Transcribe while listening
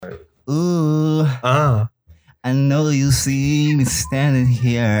Ooh. I know you see me standing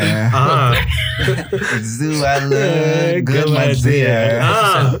here. Do I look good, my dear?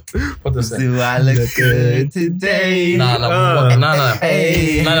 What does that? Do I look good today? Nah.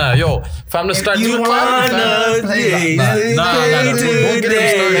 Hey. Nah, yo. Fam, let's start You doing wanna play today?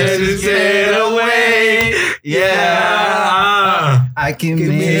 Just get away. Yeah. I can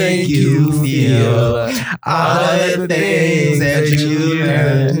make you feel all of the things that you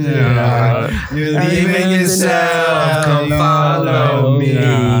know. You're leaving yourself, come follow me.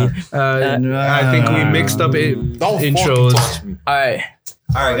 I think we mixed up intros. All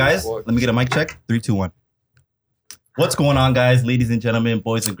right, guys. Let me get a mic check. 3, 2, 1. What's going on, guys? Ladies and gentlemen,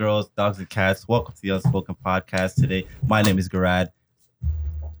 boys and girls, dogs and cats. Welcome to the Unspoken Podcast today. My name is Garad.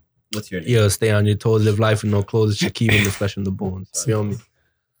 What's your name? Yo, stay on your toes, live life with no clothes, Shaquille in the flesh and the bones. Feel me?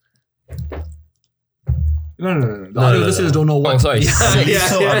 No. The audio listeners don't know what. Oh, sorry.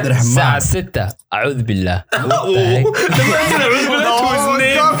 Sitta. A'udhu billah. What?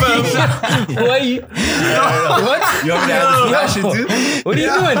 You want me to have this passion too? What are you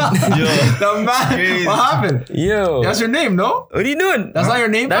doing? The man. What happened? Yo. That's your name, no? What are you doing? That's not your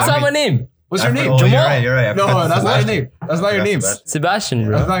name? That's not my name. What's your name? Oh, Jamal? you're right. No, that's not your name. That's not your name. Sebastian,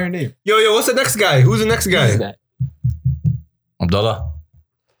 That's bro. not your name. Yo, what's the next guy? Who's the next guy? Abdullah.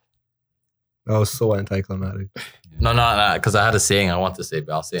 That was so anticlimactic. No, because I had a saying I want to say,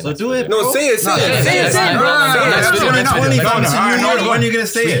 but I'll say it. So next do video. it. No, say it. Say it, bro. Next video. When are you going to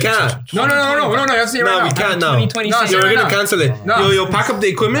say We it? can't. No. You have to say it right No, now. we can't now. 2026. Yo, we're right gonna now. cancel it. No. Yo, pack up the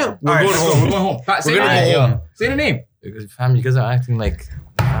equipment. We're All right, going let's go. home. We're going home. Say We're the gonna name. go home. Say the name. Because, fam, you guys are acting like...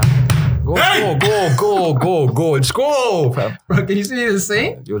 Go. Just go, fam. Bro, can you say the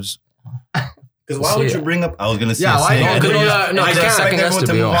same? You're just... Because why would you bring up? I was going to say Yeah, why it. you gotta No, I the can't second expect has everyone to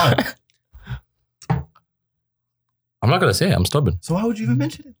to be move on. on. I'm not going to say it. I'm stubborn. So why would you even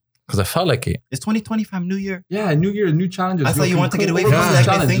mention it? Because I felt like it. It's 2020, fam. New year. Yeah, new year, new challenges. I thought you wanted to get away from from this that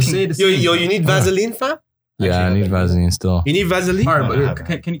challenge. thinking. Just say the same. Yo, you need Vaseline, fam? Yeah, I need Vaseline still. You need Vaseline? All right,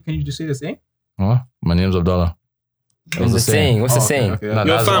 but can you just say the same? Huh? My name's Abdullah. What's the saying? What's the saying? Okay. No, Yo,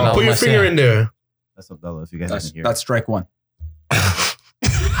 that's fam, not put my your finger saying. in there. That's Abdullah, if you guys didn't hear. That's strike one.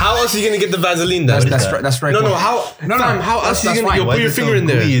 How else are you gonna get the Vaseline then? What is That's that? strike No, one. how? No, Fam, how else are you gonna? Yo, Why put is your it finger so in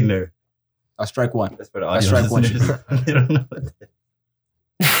there. gooey in there? That's strike one. That's for the That's audience. strike one. They don't know what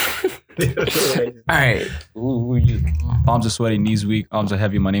All right. Who you? Palms are sweaty, knees weak, arms are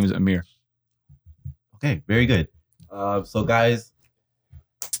heavy. My name is Amir. Okay, very good. So guys,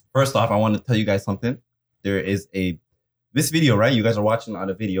 first off, I want to tell you guys something. There is this video, right? You guys are watching on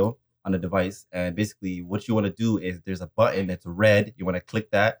a video on a device, and basically what you want to do is there's a button that's red. You want to click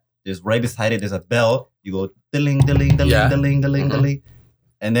that. There's right beside it, there's a bell. You go dilling, dilling, dilling, Yeah. dilling, dilling, dilling.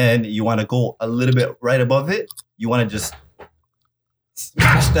 And then you want to go a little bit right above it. You want to just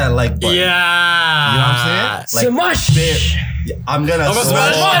smash that like button. Yeah. You know what I'm saying? Smash. I'm gonna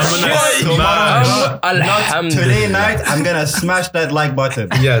Alhamdulillah. today night, I'm gonna smash that like button.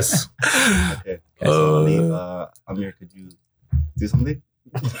 Yes. Okay. So I believe, Amir, could you do something?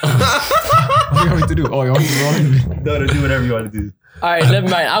 What do you want me to do? Oh, you want me to No, do whatever you want to do. All right, never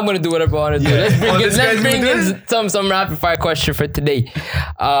mind. I'm gonna do whatever I want to do. Yeah. Let's bring in some rapid fire question for today.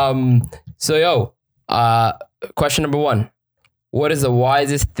 Question number 1. What is the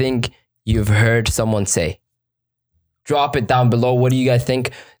wisest thing you've heard someone say? Drop it down below. What do you guys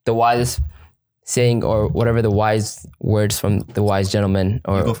think the wisest saying or whatever the wise words from the wise gentleman?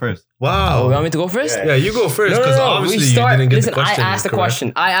 Or You go first. Wow. Oh, you want me to go first? Yeah, you go first No. because obviously you didn't get Listen, the question. I asked the correct.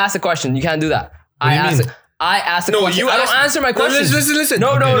 question. I asked the question. You can't do that. do you mean? I asked the No, question. you I don't asked- answer my No, question. listen.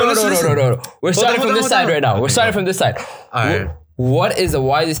 No. Listen. We're starting from this side right now. We're starting from this side. All right. What is the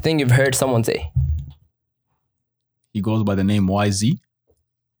wisest thing you've heard someone say? He goes by the name YZ.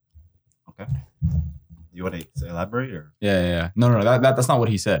 Okay. You want to elaborate or? Yeah. No. That's not what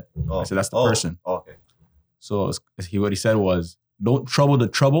he said. I said that's the person. Oh, okay. So what he said was, don't trouble the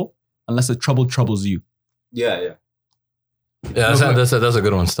trouble unless the trouble troubles you. Yeah. Yeah, that's a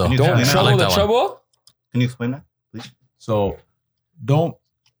good one still. Can you Don't explain that? trouble like the that one. trouble. Can you explain that, please? So don't.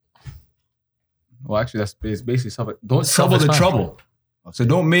 Well, actually, that's basically stuff. Don't trouble the trouble. Okay. So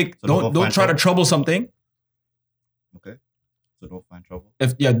don't So don't find try to trouble something. Okay. So don't find trouble.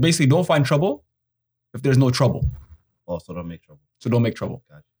 Basically don't find trouble if there's no trouble. Oh, so don't make trouble. So don't make trouble.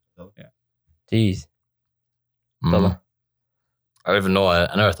 Gotcha. Jeez. I don't even know.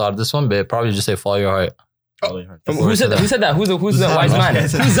 I never thought of this one, but probably just say follow your heart. Really hard. Who said that? Who's the that? wise man?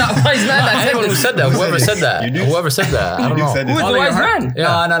 Who's that? Who's that wise man that I said don't know who this? said that. Whoever said that. You do? Whoever said that. I don't know. said Who's this. the wise man?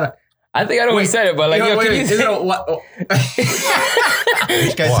 Yeah. No. I think I know who said it, but like, yo, can you say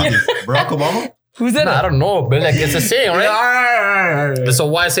Which guy said this? Barack Obama? Who said I it? don't know, but like it's a saying, right? So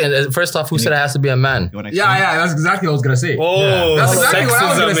why saying? First off, who said it has to be a man? You wanna explain? Yeah, that's exactly what I was gonna say. Oh, That's exactly what I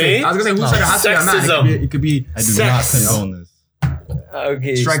was gonna sexism, say. eh? I was gonna say, who said it has to be a man? Sexism. It could be I do Sex. not condone this.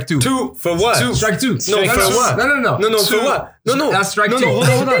 Okay. strike two. Two for what? Strike two. No, for what? No. No, for what? No. That's strike two.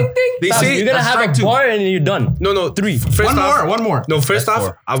 Hold on. They Fam, say you're gonna that's have strike a two. bar and you're done. no. 3. First One more. No, first That's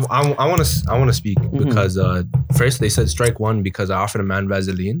off, I want to speak because first they said strike one because I offered a man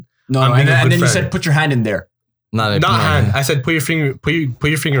Vaseline. No, I'm being a and good then you friend. said put your hand in there. Not hand. I said put your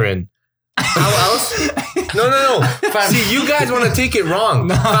finger in. How else? No. Fam, see, you guys want to take it wrong.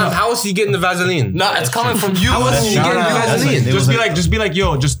 Fam, how else you getting the Vaseline? No, it's coming from you. How else you No, getting no, the no. Vaseline? Just be like,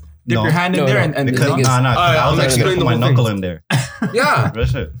 yo, just dip No. your hand in No, there no. and Because Niggas- I I'll was actually explain gonna put the my whole knuckle thing. in there. Yeah. Real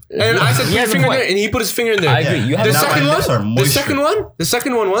shit. And I said put He your has a finger in point. there, and he put his finger in there. I agree. You have The a Now second my lips are one. moisture. The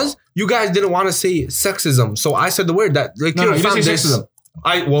second one was you guys didn't want to say sexism, so I said the word that like No, yo, you didn't fam, say this- sexism.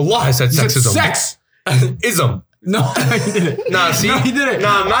 I said You said sexism. sex. Ism. No, he didn't. Nah, see, No, he didn't.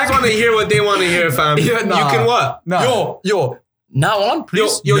 Nah, guys want to hear what they want to hear, fam. Yeah, nah. You can what? No. Yo, now on,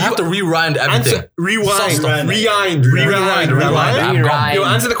 please. Yo, you have to rewind everything. Answer, rewind, Stop. rewind. Rewind. Yo,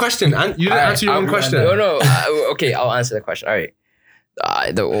 answer the question. You didn't answer your own question. No. Okay, I'll answer the question. All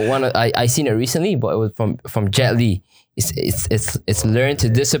right. The one I seen it recently, but it was from Jet Li. It's learn to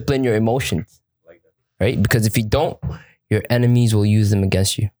discipline your emotions, right? Because if you don't, your enemies will use them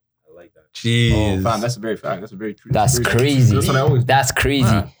against you. Jeez. Oh, fam, that's a very fact. That's a very true. That's very true. crazy. That's what I always do. That's crazy.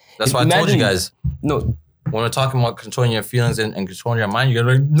 That's why I told you Imagine- guys. No, When we're talking about controlling your feelings and controlling your mind, you're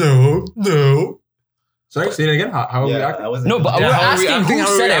like, no. Sorry, say it again. How are we Yeah, acting? I wasn't. no, but Yeah, we're how are we asking acting? who How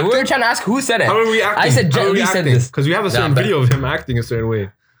are we said it. We were acting? trying to ask who said it. How are we acting? I said Jet Li said this. Because we have a certain but- video of him acting a certain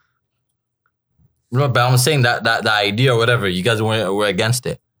way. No, but I'm saying that the idea or whatever, you guys were against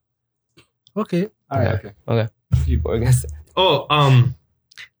it. Okay. All right, okay. We're against it. Oh,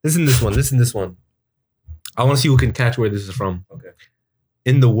 listen to this one. I want to see who can catch where this is from. Okay.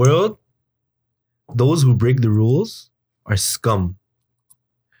 In the world, those who break the rules are scum.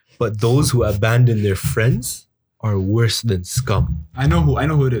 But those who abandon their friends are worse than scum. I know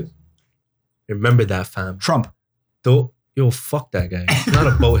who it is. Remember that, fam. Trump. Yo, fuck that guy. It's not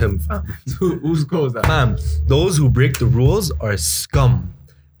about him, fam. Whose goal is that? Fam, those who break the rules are scum.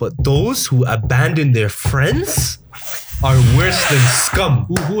 But those who abandon their friends are worse than scum.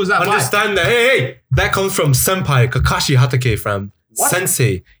 Who was that? Understand that? Hey, that comes from Senpai Kakashi Hatake, fam. What?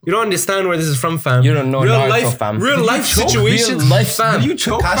 Sensei. You don't understand where this is from, fam. You don't know real Naruto, life, fam. Real Did you life choke? situations, Real life, fam. Did you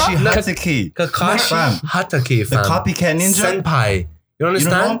choke? Kakashi fam? Hatake. Kakashi Fam. Hatake, The fam. copycat ninja. Senpai. You You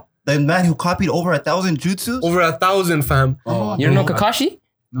understand? don't know? The man who copied over 1,000 jutsus? Over 1,000, fam. Oh, You don't know Kakashi?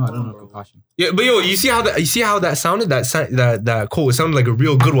 No, I don't know Kakashi. Yeah, but yo, you see how that sounded? That quote sounded like a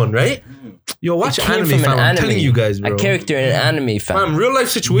real good one, right? Yo, watch It came anime, from an fam. I'm anime. telling you guys, bro. A character in an anime, fam. Fam, real life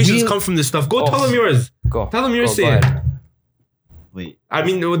situations come from this stuff. Go tell them yours. Go. Tell them yours, Go say ahead. it. Wait. I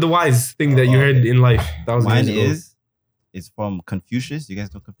mean, the wise thing that you Oh, heard okay. in life. That Mine years ago. is from Confucius. You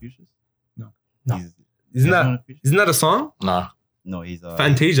guys know Confucius? No. No. He's- Isn't you guys that know Confucius? isn't that a song? Nah. No, he's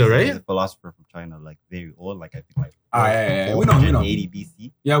Fantasia, right? He's a philosopher from China, like very old, like I think like Yeah. We know. 480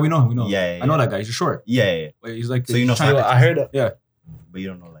 BC. Yeah, we know. Yeah, I know that guy. He's short. Yeah. Wait, he's like. So you know China- Socrates? I heard it. Yeah. But you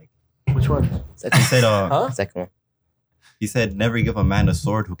don't know like Which one? he said Second one. he said never give a man a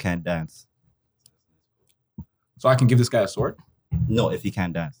sword who can't dance. So I can give this guy a sword. No, if he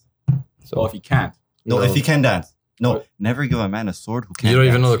can't dance. So if he can't, No, if he can dance. No, never give a man a sword who can't You don't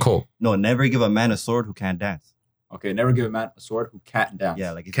dance. even know the quote. No, never give a man a sword who can't dance. okay, never give a man a sword who can't dance.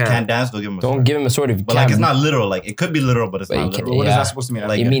 Yeah, like if Can't. he can't dance, don't give him a Don't sword. give him a sword if you But can. like it's not literal. Like it could be literal, but it's But you not can't- literal. What is Yeah. that supposed to mean?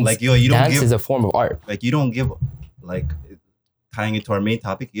 Like it means like yo, you don't dance give is a form of art. like you don't give like tying into our main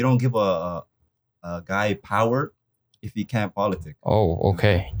topic. You don't give a guy power if he can't politic. Oh,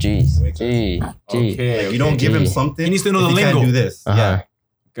 okay. Jeez. Makes sense. Gee. Okay, Like, you don't give him Gee. something. He needs to know if the he lingo. can't do this. Uh-huh. Yeah,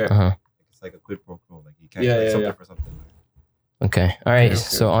 Okay. Uh-huh. it's like a quid pro quo. Like you can't Yeah, like yeah, something yeah. for something. Okay. All right. okay,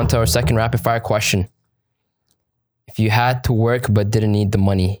 So on to our second rapid fire question. If you had to work but didn't need the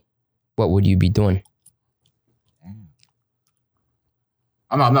money, what would you be doing?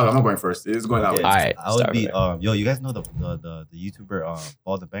 I'm not going first. It's going that way. Yeah, Alright, I would start be with yo. You guys know the YouTuber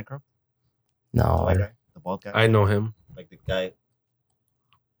Bald the Bankrupt? The No. white guy, the bald guy, I know him. like the guy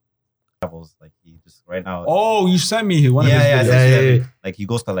travels. Like he just right now. Oh, you sent me one of his yeah, videos. yeah. Like he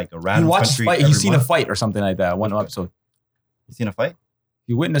goes to like a He random watched country. fight. every He's seen a month. fight or something like that. One episode. You seen a fight?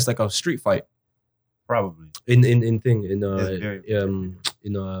 He witnessed like a street fight. Probably. In It's very- I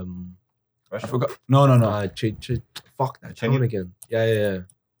Russia? forgot. No. fuck that Chechnya? town again. Yeah. The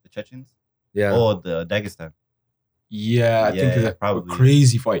Chechens? Yeah. Oh, the Dagestan. Yeah, I think Yeah, it's a probably.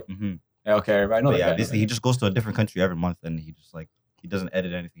 crazy fight. Mm-hmm. Yeah, okay, I know But that yeah, guy. basically he just goes to a different country every month and he just like He doesn't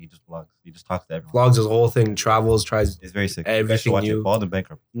edit anything. He just vlogs. He just talks to everyone. Vlogs his whole thing, travels, tries It's very sick. You guys should everything watch it. new. Bald and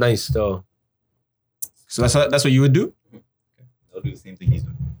Bankrupt. Nice though. So that's what you would do? They'll do the same thing he's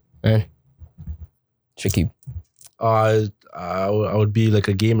doing. Shakib. I would be like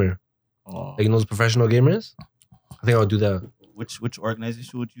a gamer. Oh. Like those professional gamers. I think I would do that. Which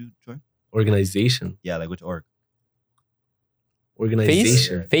organization would you join? Organization. Yeah, like which org?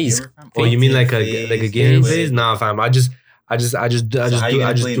 Organization. Phase. Gamer, fam? Oh, you mean like a gaming Phase? phase? Nah, fam. I just So how you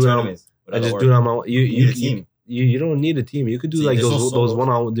gonna play in tournaments? I just do it on my own. You need a team. You don't need a team. You could do See, like there's those no solos. one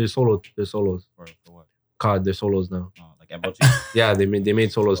on they're solos. For what? COD, they're solos now. Oh, like MLG. Yeah, they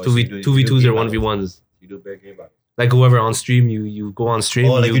made solos. Oh, so you do 2v2s game or battles. 1v1s. You do bare game battles. Like whoever on stream, you go on stream,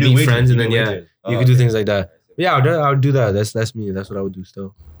 Oh, like you you do meet wagers, friends, and you then do yeah, wagers. you Oh, could do okay. things like that. Yeah, I would do that. That's me. That's what I would do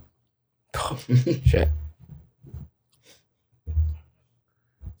still. Shit.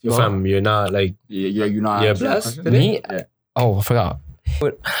 Yo, fam, you're not like Yeah, you're not. Yeah, answering the blessed. question? Me? Yeah. Oh, I forgot.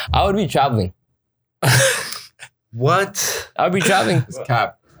 I would be traveling. what? I would be traveling. That's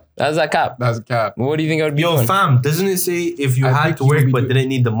cap. That's that cap. That's a cap. What do you think I would be Yo, doing? fam, doesn't it say if you I had think to you would work be but do- didn't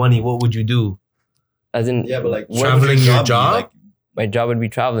need the money, what would you do? As in, Yeah, but like what traveling would your be? job? Like, my job would be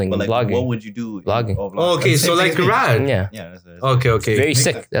traveling, but like, vlogging. what would you do? Vlogging. Oh, okay, so like Iran. Yeah. Yeah. That's Okay. Very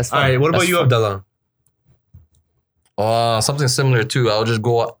sick. That's fun. All right, what about That's you, fun. Abdullah? Something similar too. I'll just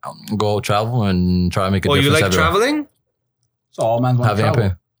go travel and try to make a Oh, you difference. like everywhere. traveling? So all man's want to Having travel.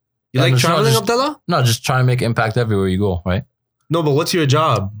 impact. You Yeah, like it's not traveling, just- Abdullah? No, just try and make impact everywhere you go, right? No, but what's your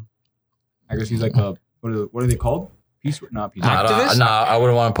job? I guess he's like a what are they called? Peace, not peace. Activist? I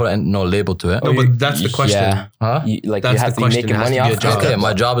wouldn't want to put no label to it. No, but that's the question. Yeah. Huh? You, like That's you have the to be question. making It has money to be a off job. it. Okay,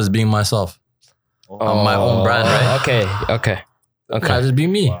 my job is being myself. I'm my own brand, right? Okay. Okay, just be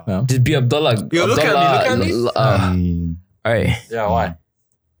me. Wow. Yeah. Just be Abdullah. Yo, look at me, look at me. All right. Yeah, why?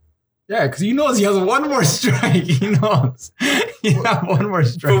 Yeah, because he knows he has one more strike. He knows. He has one more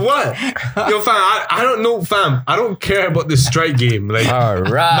strike. For what? Yo, fam, I don't know, fam. I don't care about this strike game. Like, All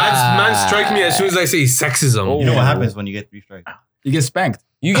right. man strike me as soon as I say sexism. Oh. You know what happens when you get 3 strikes? You get spanked.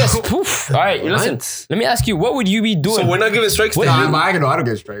 You guys, poof. All right, listen. What? Let me ask you, what would you be doing? So we're not giving strikes What to do you? you- I don't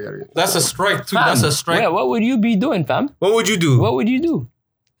get strike. I don't get- That's a strike too. Fam, That's a strike. Yeah, what would you be doing, fam? What would you do? What would you do?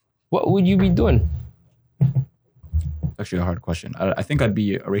 What would you be doing? Actually, a hard question. I think I'd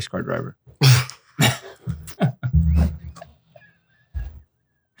be a race car driver.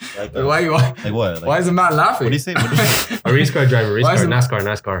 Like, Why like what? Like, why is the man laughing? What do you say? What do you say? A race car driver, Why is it-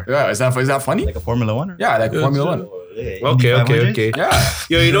 NASCAR. Yeah, is that funny? Like a Formula One? Or? Yeah, like Formula One. Okay. Yeah.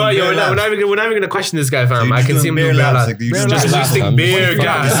 Yo, you know what? Yo, Bare we're not even gonna question this guy, fam. I can see him doing bare laps. Just wasting bare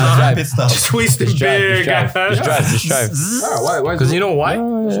gas. Drive. Pit stop. Just wasting bare gas. Just drive. Yeah, why? Because you know why?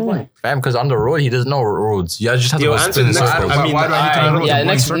 Fam, because on the road, he doesn't know roads. You just have to Yo, go answer spin in the next- circles. I mean, why do I need to know Alright, yeah, the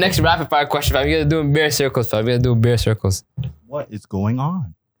next circle? next rapid fire question, fam. We gotta do bare circles, fam. We gotta do bare circles. What is going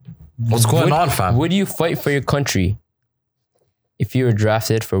on? What's going on, fam? Would you fight for your country if you were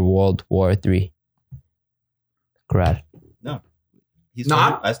drafted for World War III? Grad. He Nah.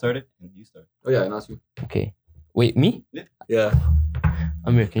 started, I started, and you started. Oh yeah, not you. Okay. Wait, me? Yeah.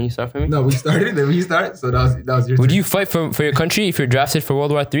 Amir, can you start for me? No, we started. Then we started. So that was your. Would turn. you fight for your country if you're drafted for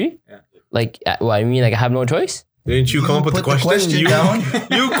World War III? Yeah. Like, what I mean, like, I have no choice? Didn't you come up with the put the question? question down.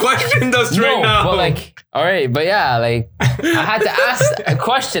 You questioned us right No, now. but like, all right, but yeah, like, I had to ask a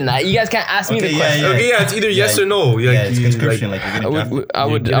question. You guys can't ask me the Okay, yeah, question. yeah. Okay, yeah, it's either yes Yeah, or no. Like, Yeah, it's you- conscription. Like, you're getting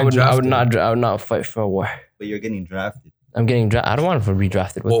drafted. I would not fight for a war. But you're getting drafted. I'm getting drafted. I don't want to be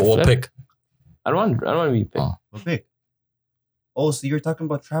drafted. What the flip? pick? I don't want to be picked. Oh. What pick? Oh, so you're talking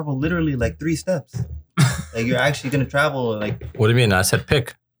about travel literally like 3 steps. Like you're actually gonna travel like What do you mean? I said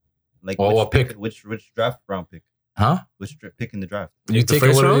pick. which what pick? Which draft round pick? Huh? Which pick in the draft? You The take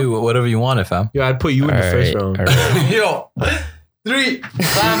it first whatever you want, fam. Yeah, I'd put you in the first round. All right. Yo, 3.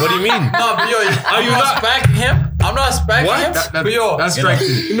 What do you mean? No, yo, Are you not- spanking him? I'm not spanking What? him. That- But yo, that's strike.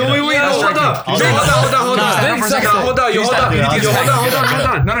 No, wait, Yeah, no, hold up. striking. Yo, hold on. No, Hold on, yo, hold on. You need to get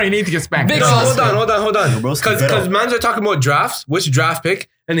Hold on. No, you need to get spanked. Big No, sauce. hold on. Yo, broski, get Because up. mans are talking about drafts, which draft pick,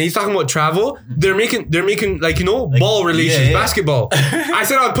 and then he's talking about travel. They're making like, you know, Like, ball relations, yeah. basketball. I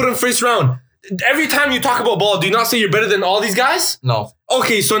said I'd put him first round. Every time you talk about ball, do you not say you're better than all these guys? no.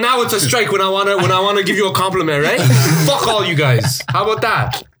 Okay, so now it's a strike when I wanna give you a compliment, right? Fuck all you guys. How about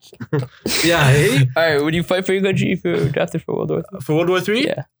that? Yeah, hey? All right, would you fight for your country if you're drafted for World War III? For World War III?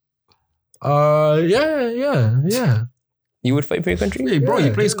 Yeah. Yeah. You would fight for your country? Hey, bro,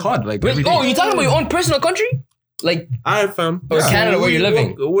 he plays COD like every Wait, day. oh, you talking about your own personal country? Like, Alright, fam. Or Canada, where you're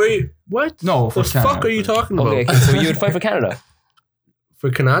living. What? No, the for fuck Canada, are you for- talking about? okay, so you would fight for Canada?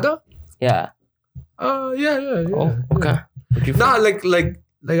 For Canada? Yeah. Yeah. Oh, okay. Would you Nah, fight? like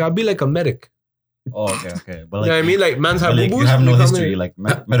I'll be like a medic. Oh, okay. But You know what I mean? Like, man's have but, like, boo-boos. you have no come history, here. like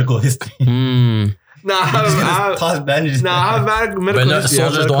medical history. Nah, I You just gonna have, toss bandages. I have medical But no, history. I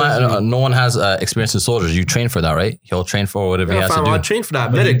have soldiers medical don't. history. No one has experience in soldiers. You train for that, right? He'll train for whatever he Yeah, has fam, to I'll do. train for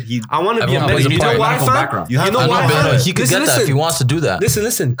that. But Medic. he- I want to be a Everyone medic. plays a You part. know why, Medical fam? background. You have You know to I know, why, but fam? he could Listen, get that if he wants to do that.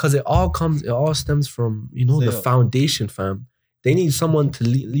 Listen, because it all stems from, you know, So, the foundation, fam. They need someone to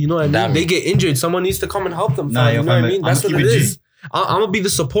lead, you know what I mean? Damn. They get injured. Someone needs to come and help them, fam. Nah, yo, you know what I fam, mean? I'ma That's what keep it it G. is. I'm going to be the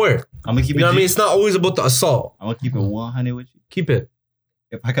support. I'm gonna keep You know it what I mean? G. It's not always about the assault. I'm gonna keep it 100 with you. Keep it.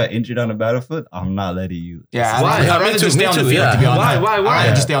 If I got injured on the battlefield, I'm not letting you. Yeah, Why? I'd Yeah, rather me just too, stay on the me field. too, To be yeah. honest. Why? I'd rather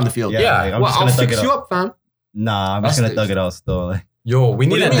just stay on the field. Yeah, Yeah. like, I'm Well, just I'll gonna thug fix it you out. up, fam. Nah, I'm just That's gonna thug it out still. Like, Yo, we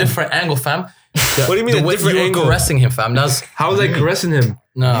need do a you mean? different angle, fam. What do you mean a different you were angle? caressing him, fam. That's How was I caressing him?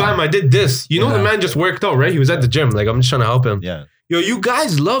 no. Fam, I did this. You know Yeah. the man just worked out, right? He was at the gym. Like, I'm just trying to help him. yeah. Yo, you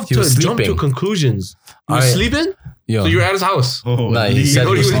guys love He to was jump to sleeping. conclusions. You were Alright. sleeping? Yo, So you were at his house. Oh, Nah, he leave. said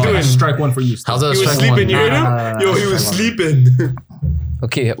what he was Oh, doing? that's strike one for you. Still. how's that? He was strike sleeping. one? You heard him? Nah. Yo, he was Strike sleeping.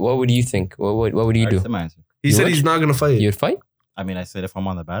 Okay, what would you think? What would you That's do? the answer. He You said would? he's not gonna fight. You'd fight? I mean, I said if I'm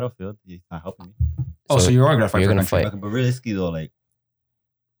on the battlefield, he's not helping me. Oh, so you are gonna fight You're for gonna country. fight. But realistically though, like,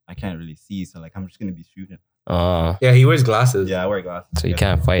 I can't really see, so like, I'm just gonna be shooting. Yeah, he wears glasses. Yeah, I wear glasses. So you Yeah.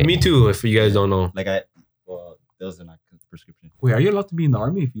 can't fight. Me too, if you guys don't know. Like well, those are not prescription. Wait, are you allowed to be in the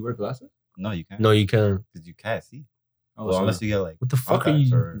army if you wear glasses? No, you can't. No, you can't. because you can't see. Oh, Well, so- unless you get like What the fuck are contacts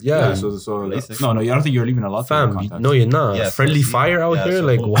you? or- Yeah, yeah. So LASIK. no, I don't think you're even allowed to. wear fam. contacts. No, you're not. Yeah, so Friendly see- fire out yeah, here? so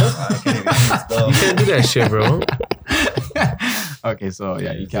Like, boom, what? I can't even see stuff. You can't do that shit, bro. Okay, so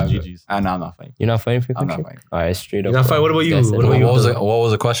yeah, you it's can't. a GG's. No, I'm not fighting. You're not fighting for your I'm country? not fighting. All right, straight up. You're not bro. fighting? What about you? This guy said What about no. you? What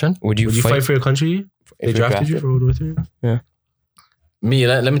was the question? Would you, Would you fight for your country? They if you're drafted you for World War III? Me,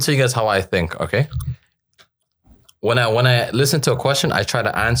 let me tell you guys how I think, okay? When I listen to a question, I try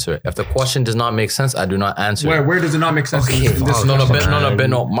to answer it. If the question does not make sense, I do not answer it. Where does it not make sense? Okay, in this No, question?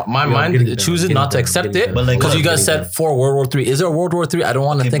 no. My Yo, mind getting there, chooses getting not to there, accept getting it there. But like, because you guys getting said for World War III. Is there a World War III? I don't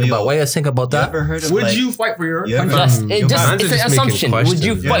want to Okay, think but about. yo, Why you guys think about You that? ever heard of Would like, you fight for your you ever- country? Just, Your just fans are it's an just making assumption. Would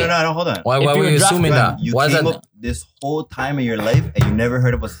you questions. Yeah, fight? no, hold on. Why If were you you were assuming drafted- that? You Why is came that? up this whole time in your life and you never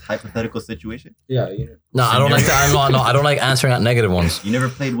heard of a hypothetical situation? Yeah. No, I don't like that. No, I don't like answering at negative ones. You never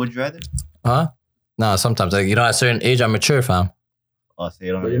played Would You Rather? Huh? No, sometimes like at a certain age, I'm mature, fam. Oh, so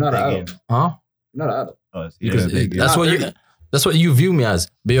you don't But know you're not big an game. adult. Huh? Not an adult. Oh, so you Because don't know big game. that's Not what 30. that's what you view me as.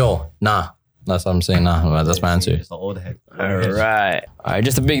 Bio, nah. That's what I'm saying. Nah, that's my You're answer. just an old head. All right.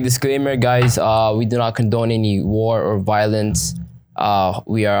 Just a big disclaimer, guys. We do not condone any war or violence.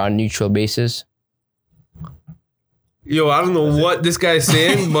 We are on neutral basis. Yo, I don't know what this guy's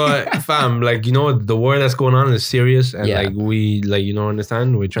saying, but fam, like, you know, the war that's going on is serious, and Yeah. like we, like, you know,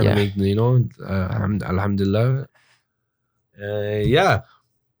 understand. We're trying Yeah. to make, you know, alhamdulillah. Yeah,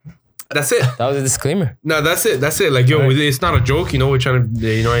 that's it. That was a disclaimer. No, that's it. That's it. Like, yo, Right. it's not a joke. You know, we're trying to,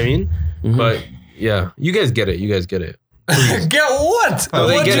 you know what I mean? Mhm. But yeah, you guys get it. You guys get it. Get what? No,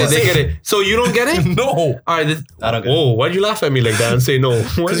 they get it. They get it. So you don't get it? No. All right. I don't get it. Whoa, why'd you laugh at me like that and say no?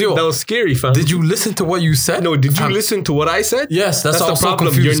 What? yo, That was scary, fam. Did you listen to what you said? No, did you Fam, listen to what I said? Yes, that's That's why the I'm so problem.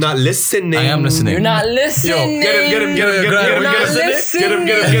 confused. You're not listening. I am listening. You're not listening. Get him, get him, get him, get him, get him, You're not get him, get him, listening. get him,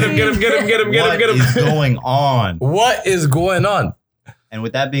 get him, get him, get him, get him, get him, get him, What get him. is going on? What is going on? And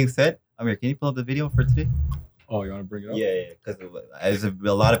with that being said, Amir, can you pull up the video for today? Oh, you want to bring it up? Yeah, because there's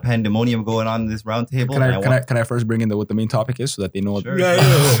a lot of pandemonium going on in this round table. Can and I first bring in what the main topic is so that they know? Sure, Yeah, sure,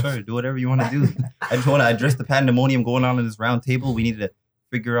 yeah. sure. Do whatever you want to do. I just want to address the pandemonium going on in this round table. We need to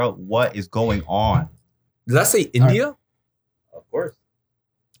figure out what is going on. Did I say India? Of course.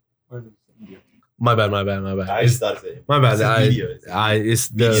 My bad. I just thought it. My bad. It's the media.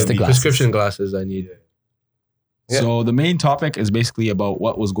 It's Media. the The prescription glasses I need. So the main topic is basically about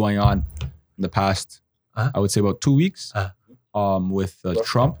what was going on in the past. I would say about 2 weeks. With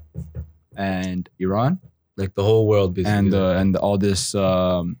Trump and Iran Like the whole world, basically. and all this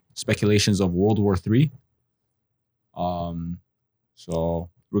speculations of World War III. So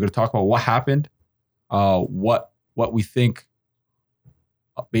we're gonna talk about what happened, what we think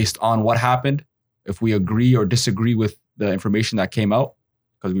based on what happened, if we agree or disagree with the information that came out,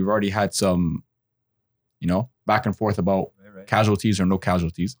 because we've already had some, back and forth about casualties or no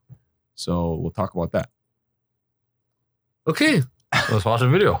casualties. So we'll talk about that. Okay. Let's watch the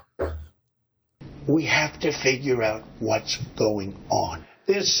video. We have to figure out what's going on.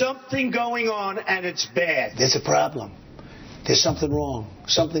 There's something going on and it's bad. There's a problem. There's something wrong.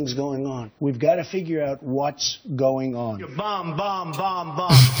 Something's going on. We've got to figure out what's going on. Bomb, bomb, bomb,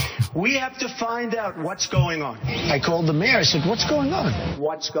 bomb. We have to find out what's going on. I called the mayor. I said, what's going on?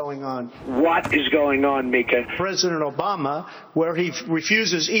 What's going on? What is going on, Mika? President Obama, where he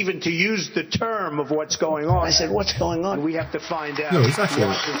refuses even to use the term of what's going on. I said, what's going on? We have to find out what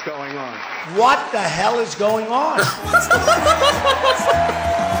is going on. What the hell is going on?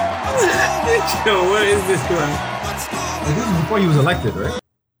 Yo, what is this one? This is before he was elected, right?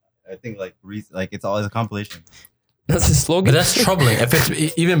 I think like it's always a compilation. That's his slogan. But that's troubling. If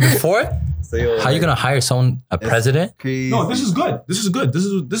it's even before, So yo, how are you gonna hire someone, a president? Crazy. No, this is good. This is good. This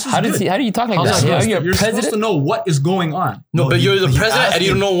is How good. do you talk like How's that? that You're You're supposed to president. know what is going on. No, but you're the he's president and you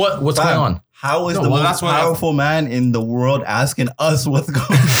don't know what's Fam, going on. How is No, the well, most that's what I- powerful man in the world asking us what's going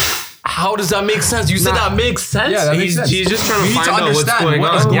on? How does that make sense? You said that makes sense. Yeah, that makes sense. He's just trying We to need find to out what's understand going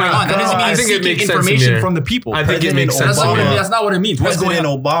what on. is going on. That doesn't mean I he's think it seeking makes sense, information Amir. from the people. I think it makes President sense. Obama- That's not what it means. What's going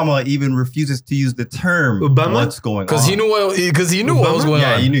President on? Obama even refuses to use the term Obama? what's going on. Because he knew what was going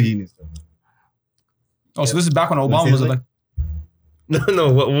Yeah, on. he knew he knew. Oh, so this is back when Obama was elected.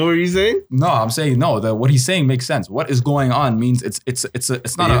 No, what were you saying? No, I'm saying no. What he's saying makes sense. What is going on means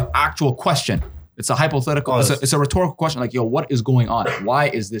it's not an actual question. It's a hypothetical. It's a rhetorical question. Like, yo, what is going on? Why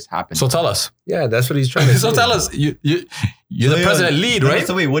is this happening? So tell us. Yeah, that's what he's trying to say. So tell us. You're the president lead, right?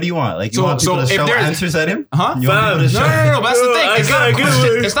 So wait, what do you want? Like, you So- want people so to if shout there's- answers at him? Huh? You want people to shout? No. But that's the thing. I It's not a get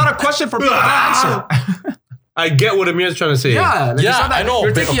question. it. It's not a question for people to answer. I get what Amir's trying to say. Yeah, like, Yeah, it's not that- I know,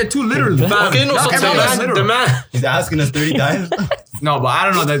 You're but- taking it too literally. Okay, no, Not so everyone tell is us. literal. The man. He's asking us 30 times. No, but I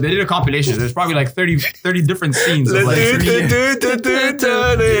don't know. They did a compilation. There's probably like 30 different scenes. Of like,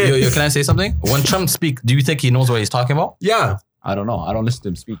 Yo, can I say something? When Trump speaks, do you think he knows what he's talking about? Yeah. I don't know. I don't listen to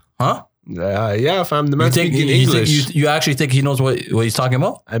him speak. Huh? Yeah, fam. The man You think, speaking you think- English. you actually think he knows what he's talking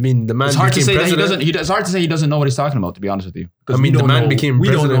about? I mean, the man It's hard to became say that he president. doesn't. It's hard to say he doesn't know what he's talking about. To be honest with you, I 'Cause mean, we the don't man know- became we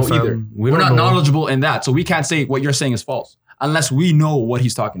don't president, know fam. either. We We're don't not know. knowledgeable in that, so we can't say what you're saying is false unless we know what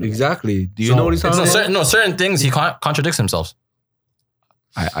he's talking about. Exactly. Do you So, know what he's talking about? Certain things he contradicts himself.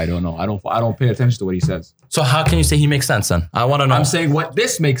 I don't know. I don't pay attention to what he says. So how can you say he makes sense then? I want to know. I'm saying what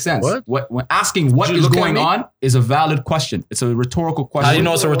this makes sense. What? When asking what Did you is look at going me? on is a valid question. It's a rhetorical question. How do you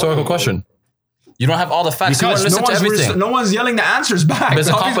know it's a rhetorical question? You don't have all the facts. Because you won't listen to everything. no one's yelling the answers back. But it's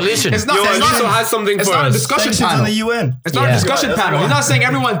a compilation. It's not. Yo, it's Aliso not, has something it's for not a us. discussion Sanctions on panel. the UN. It's not Yeah. a discussion That's panel. what He's I not saying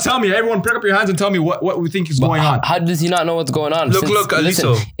everyone tell me. Everyone pick up your hands and tell me what we think is going on. How does he not know what's going on? Look, listen,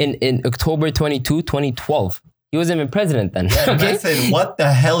 Aliso. in October 22, 2012, he wasn't even president then. The Okay. man said, what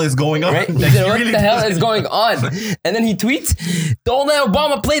the hell is going on? Right? He Like, said, he what really the hell doesn't is know. going on? And then he tweets, don't let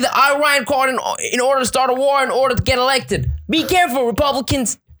Obama play the Iran card in order to start a war, in order to get elected. Be careful,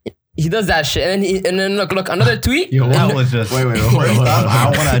 Republicans. He does that shit. And then look, another tweet. That was just. Wait, First off, I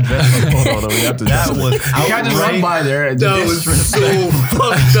want to address that. We have to. That was You can't just run outrageous. by there. And That was so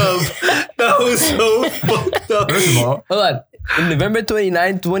fucked up. That was so fucked up. First of all, Hold on. In November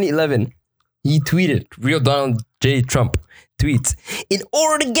 29, 2011, he tweeted, real Donald J. Trump tweets, in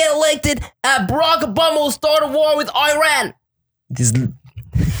order to get elected, Barack Obama will start a war with Iran. That's who's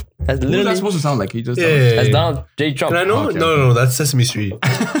that literally, supposed to sound like? He just. Yeah. that's Donald J. Trump. Can I know? Okay. No, that's Sesame Street.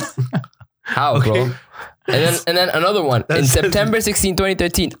 How, bro? And then another one. In September 16,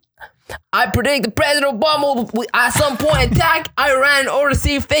 2013, I predict the President Obama will at some point attack Iran in order to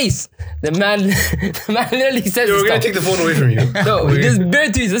save face. The man literally says Yo, this we're gonna stuff. take the phone away from you. No, he just bare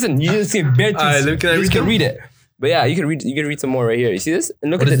tweets. Listen, you just see bare tweets. Alright, can I you read just can them? read it. But yeah, you can read some more right here. You see this?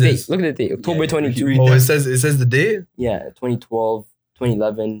 And look at the is date. this? Look at the date. October 22. read Oh, it says the date. Yeah, 2012,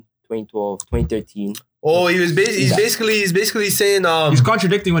 2011, 2012, 2013. Oh, he's basically saying He's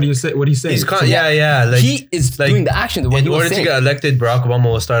contradicting what he's saying. yeah, like He is like, doing the action of what in he was order to saying. get elected, Barack Obama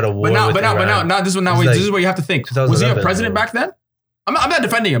will start a war. But with Iran. now, this one. Now, It's wait, like this is what you have to think. Was he a 2011, president bro. back then? I'm not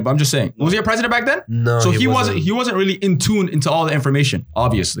defending him, but I'm just saying. Was he a president back then? No, So he wasn't really in tune into all the information,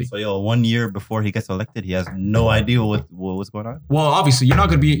 obviously. So, 1 year before he gets elected, he has no idea what's going on. Well, obviously, you're not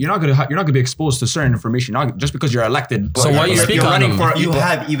gonna be exposed to certain information, not just because you're elected. So why you speak you're on running him? for? If you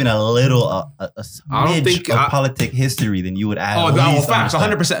have even a little, a I don't think smidge of politic history, then you would add. Facts,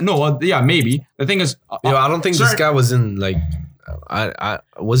 100%. No, well, yeah, maybe. The thing is, I don't think this certain- guy was in like. I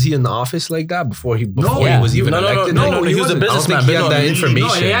was he in the office like that before he Yeah. he was even No, elected? he was a wasn't. businessman, I don't think he but had that information.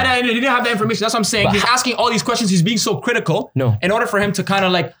 No, he didn't have that information. That's what I'm saying. He's asking all these questions. He's being so critical. No. In order for him to kind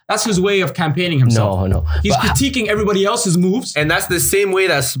of like, that's his way of campaigning himself. No. He's But- critiquing everybody else's moves. And that's the same way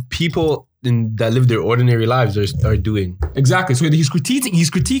that people that live their ordinary lives are doing. Exactly. So he's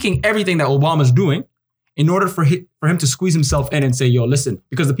critiquing everything that Obama's doing in order for him to squeeze himself in and say, yo, listen,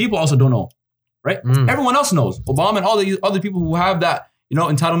 because the people also don't know, right? Everyone else knows. Obama and all the other people who have that,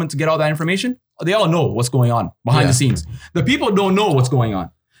 entitlement to get all that information? They all know what's going on behind the scenes. The people don't know what's going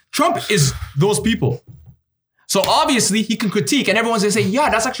on. Trump is those people. So obviously he can critique and everyone's gonna say, yeah,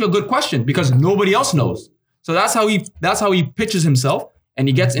 that's actually a good question because nobody else knows. So that's how he pitches himself and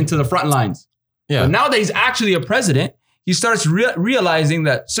he gets into the front lines. Yeah. But now that he's actually a president, he starts realizing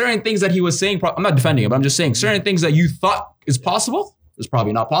that certain things that he was saying, I'm not defending him, but I'm just saying certain things that you thought is possible is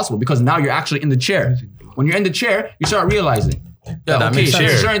probably not possible because now you're actually in the chair. When you're in the chair, you start realizing that makes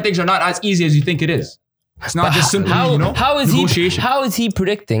sense. Certain things are not as easy as you think it is. It's not just simply, how is negotiation. How is he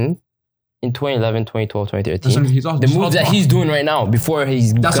predicting in 2011, 2012, 2013 the moves that talking. he's doing right now before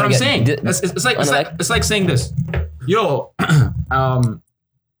he's That's what I'm saying. It's like saying this. Yo,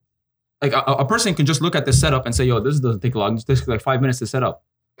 like a person can just look at this setup and say, yo, this doesn't take long. It takes like 5 minutes to set up,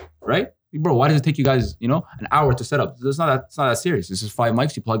 right? Bro, why does it take you guys, an hour to set up? It's not that serious. It's just 5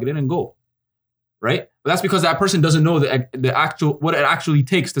 mics, you plug it in and go, right? But that's because that person doesn't know what it actually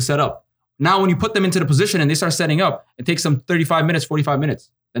takes to set up. Now, when you put them into the position and they start setting up, it takes them 35 minutes, 45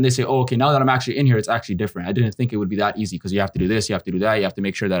 minutes. Then they say, oh, okay, now that I'm actually in here, it's actually different. I didn't think it would be that easy because you have to do this, you have to do that, you have to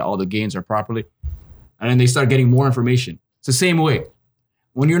make sure that all the gains are properly. And then they start getting more information. It's the same way.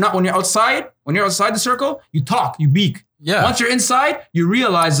 When you're outside the circle, you talk, you beak. Yeah. Once you're inside, you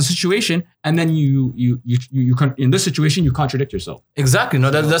realize the situation, and then you in this situation you contradict yourself. Exactly. No,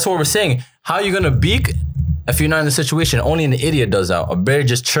 that's what we're saying. How are you gonna beak if you're not in the situation? Only an idiot does that. A bear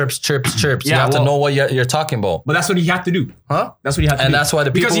just chirps. Yeah, you have to know what you're talking about. But that's what he had to do. Huh? That's what he had to do. And that's why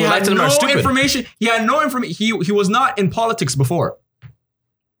the people who elected him are stupid. Information. He had no information. He was not in politics before.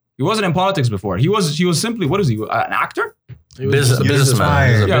 He wasn't in politics before. He was simply, what is he? An actor? A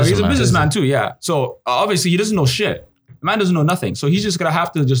businessman. He's a businessman too. Yeah. So obviously he doesn't know shit. The man doesn't know nothing. So he's just gonna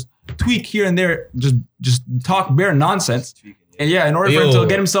have to just tweak here and there, just talk bare nonsense. And in order for him to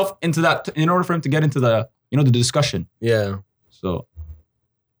get himself into that, in order for him to get into the the discussion. Yeah. So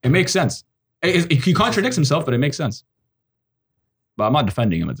it makes sense. He contradicts himself, but it makes sense. But I'm not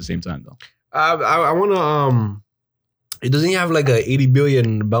defending him at the same time though. I wanna doesn't he have like a 80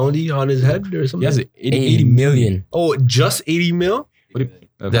 billion bounty on his head or something? He has 80 million. Oh, just 80 mil? Yeah,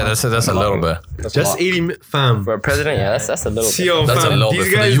 that's a little bit. That's Just 80 mil, fam. For a president, that's a little bit. Yo, That's fam, a little these bit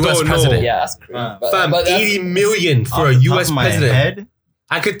for the guys U.S. don't president. know. Yeah, that's crazy. Fam, But that's- 80 million for a Off the top U.S. of my president. head,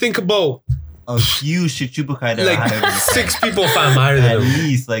 I could think about a few Shichibukai that are like higher than 6 people, fam, higher at than him.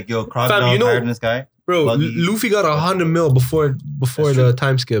 least, like, yo, Crocodile you know- higher than this guy. Bro, Lucky. Luffy got 100 mil before the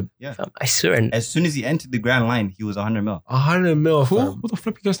time skip. I swear. As soon as he entered the Grand Line, he was 100 mil. 100 mil, Who? fam. What the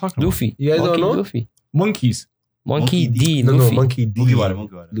flip you guys talking about? Luffy. You guys don't Monkey know? Luffy. Monkeys. Monkey D. No, Luffy. Monkey D.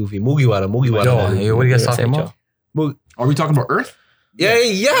 Mugiwara. Luffy. Mugiwara. Yo, what are you guys talking about? Are we talking about Earth? Yeah.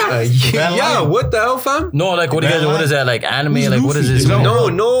 Grand Yeah, Line. what the hell, fam? No, like what is that? Like anime? Who's Like what is Luffy? this? Is that-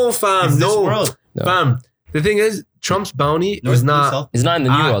 No, fam. It's this No. world. No. Fam, the thing is, Trump's bounty is not... It's not in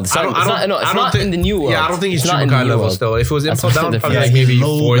the new world. It's not in the new world. Yeah, I don't think he's It's not in Chibukai the new level world. still. If it was That's Impel what Down, the probably difference like He's maybe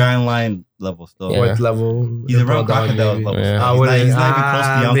low fourth Grand Line level still. Yeah. level. He's around Impel Down, Crocodile maybe. level. Yeah. He's not even close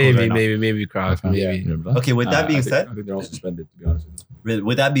to the uncles right now. Maybe Croc, maybe. Okay, with that being said, I think they're all suspended, to be honest with you.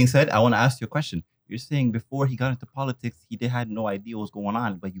 with that being said, I want to ask you a question. You're saying before he got into politics, he had no idea what was going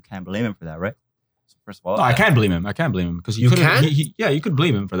on, but you can't blame him for that, right? So first of all, No, I can't blame him. Because You can? you could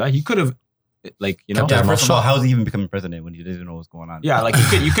blame him for that. He could have, like, Kept Yeah, his first mouth of all, shut. how is he even becoming president when he doesn't know what's going on? yeah, like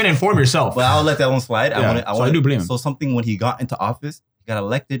you can inform yourself. But I'll let that one slide. Yeah, I do blame him. So something when he got into office, he got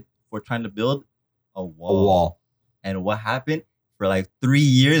elected for trying to build a A wall. wall. And what happened? For like 3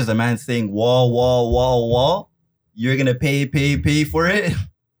 years, the man saying wall. You're gonna pay for it.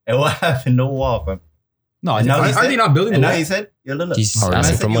 And what happened? No wall, fam. No, And now he are said- they not building And the now wall? he said, yo, look. He's The man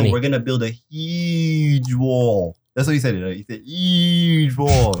asking said, for yo, money. we're gonna build a huge wall. That's what he said. He said, huge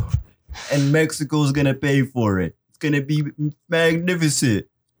wall. And Mexico's gonna pay for it. It's gonna be magnificent.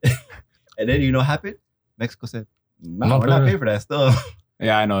 And then you know what happened? Mexico said, no, not we're not paying. paying for that stuff.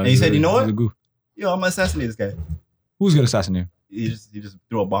 Yeah, I know. And he said, you know what? He's a goof. Yo, I'm gonna assassinate this guy. Who's gonna assassinate? He just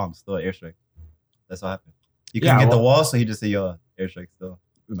threw a bomb, still an airstrike. That's what happened. He Yeah, couldn't get the well- wall, so he just said, yo, airstrike still.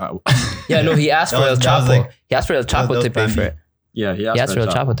 Yeah, no, he asked That for El was- that was Chapo. like- He asked for El that was Chapo to pay plan for B. it. Yeah, He asked for El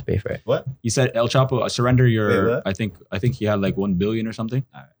Chapo to pay for it. What? He said El Chapo surrender your. Wait, what? I think he had like 1 billion or something.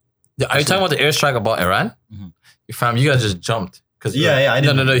 Yeah, are you talking about the airstrike about Iran? Mhm. Fam, you guys just jumped. Cause Yeah, I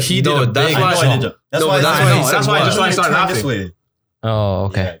didn't. No. He did No, a that's big why- jump. That's No, why. but that's I why know. he said That's why. why. That's why I started Turn this laughing. way. Oh, Yeah,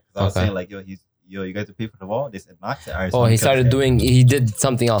 okay. 'cause I was Okay. saying like, yo, you guys to pay for the wall. They said not. I said, all right, Oh, he started doing. He did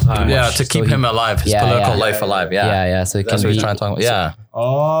something else. pretty Yeah, much. to keep So him alive, his Yeah, political yeah. life alive. Yeah, Yeah. So he that's can what be. he's trying to talk about. Yeah,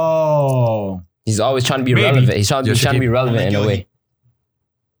 Oh, He's always trying to be Maybe. relevant. He's trying to Just to be keep- relevant like, in yo, a way.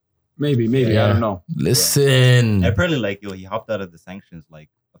 maybe. Yeah. I don't know. listen. Apparently, like, yo, he hopped out of the sanctions like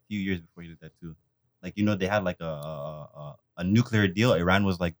a few years before he did that too. Like, you know, they had like a a nuclear deal. Iran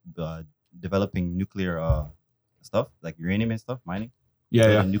was like developing nuclear stuff, like uranium and stuff, mining.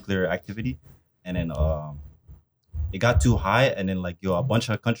 Yeah. Nuclear activity, and then it got too high, and then like a bunch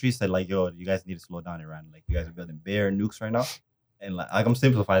of countries said like, you guys need to slow down Iran. Like you guys are building bare nukes right now, and like I'm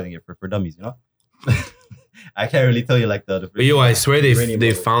simplifying it for dummies, I can't really tell you like the But I swear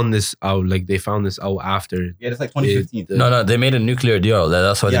they found this out. Like they found this out after. Yeah, it's like 2015. No, they made a nuclear deal.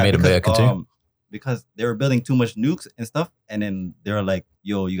 That's why they made a big continue. Because they were building too much nukes and stuff, and then they were like,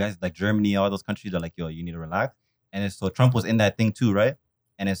 you guys, like Germany, all those countries are like, you need to relax. And then, so Trump was in that thing too, right?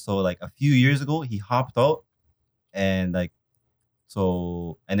 And then so like a few years ago, he hopped out, and like,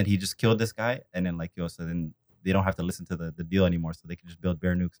 so, and then he just killed this guy, and then like, so then they don't have to listen to the deal anymore, so they can just build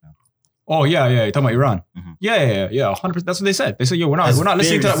bare nukes now. Oh yeah. You're talking about Iran. Mm-hmm. Yeah. 100%. That's what they said. They said, we're not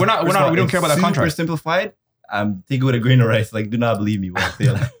listening to that. We're not. We don't care about that contract. Super simplified. Take it with a grain of rice. Like, do not believe me when I say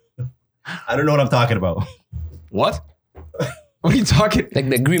it. I don't know what I'm talking about. What? What are you talking? Like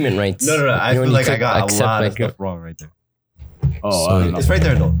the agreement rights. No. I feel like I got a lot of stuff wrong right there. Oh, So I don't know. It's right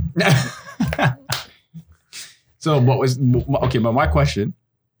there though. So what was okay? But my question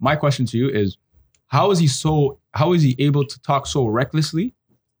to you is, how is he able to talk so recklessly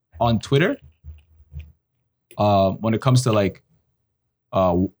on Twitter when it comes to like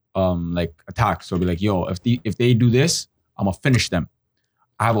attacks? So be like, if they do this, I'm gonna finish them.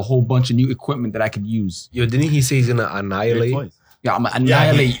 I have a whole bunch of new equipment that I could use. Didn't he say he's gonna annihilate? Yeah, I'm gonna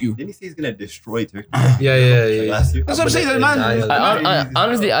annihilate you. Didn't he say he's gonna destroy Turkey? Yeah. Last year. That's what I'm saying, man.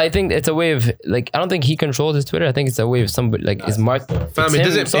 Honestly, I think it's a way of like. I don't think he controls his Twitter. I think it's a way of somebody like his mark. Fam, it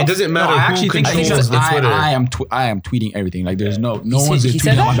doesn't matter I actually who think controls the Twitter. I am tweeting everything. Like there's no one's he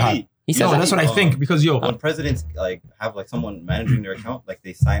said tweeting on my that? behalf. He said No, that. that's what I think because when presidents like have like someone managing their account, like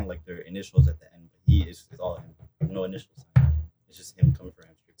they sign like their initials at the end. He is all him. No initials. It's just him coming for him.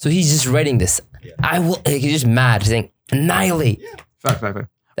 So he's just writing this. Yeah. I will. He's just mad, saying annihilate. Yeah. Fact. That's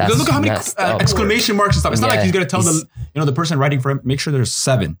Because look how many messed up. exclamation marks and stuff. It's not like Yeah, he's gonna tell the person writing for him, make sure there's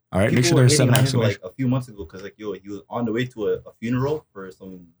 7. All right, make sure there's 7 exclamation. Like a few months ago, because like he was on the way to a funeral for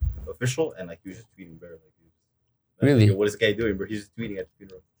some official, and like he was just tweeting bare. Like, Really? What is this guy doing? But he's just tweeting at the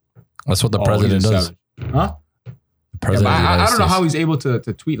funeral. That's what the president does. Huh? The president of the I United don't know States. how he's able to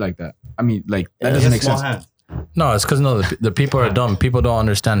tweet like that. I mean, like that He doesn't has make small sense. hands. No, it's because the people are dumb. People don't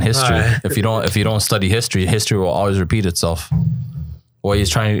understand history. Alright. If you don't study history will always repeat itself. What he's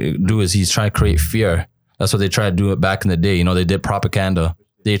trying to do is he's trying to create fear. That's what they tried to do it back in the day. They did propaganda.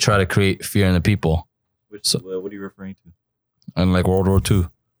 They try to create fear in the people. What are you referring to? And like World War II,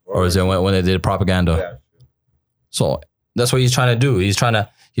 or is it when they did propaganda? Yeah, sure. So that's what he's trying to do. He's trying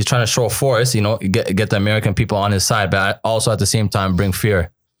to show force. Get the American people on his side, but also at the same time bring fear.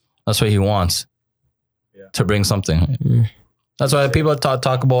 That's what he wants. To bring something. That's why people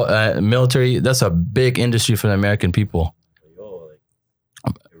talk about military. That's a big industry for the American people.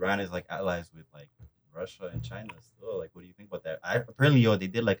 Iran is like allies with like Russia and China. So like, what do you think about that? Apparently, they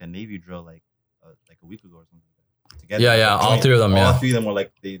did like a Navy drill like a week ago or something. Together. Yeah. All three of them. All three of them were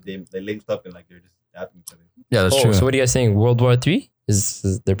like they linked up and like they're just dapping each other. Yeah, that's true. So what are you guys saying? World War III?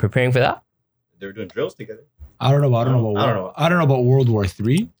 Is they're preparing for that? They were doing drills together. I don't know about World War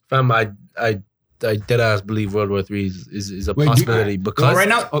III. Fam, I dead ass believe World War III is a Wait, possibility because right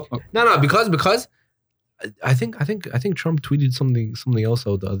now. no because I think Trump tweeted something else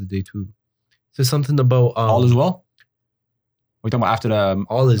out the other day too. Said something about all is well. We're talking about after the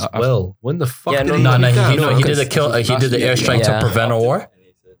all is well. When the fuck? Yeah, did no, he no, tweet no, that? He did the airstrike to prevent a war.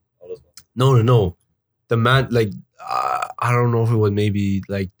 No. The man, like, I don't know if it was maybe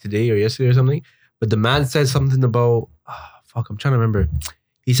like today or yesterday or something, but the man said something about, I'm trying to remember.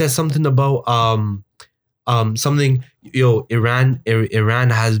 He said something about, something, Iran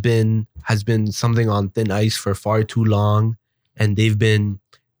has been something on thin ice for far too long, and they've been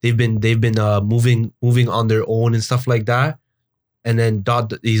moving on their own and stuff like that. And then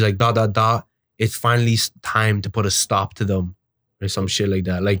he's like, ... It's finally time to put a stop to them or some shit like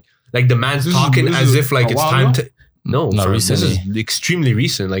that. Like the man's talking as if like it's time to. No, not recently. This is extremely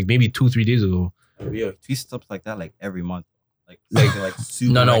recent, like maybe 2-3 days ago. Tweet stuff like that like every month. Like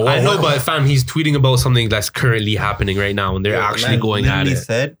super. No, like, I know, but fam, he's tweeting about something that's currently happening right now, and they're actually going at He it.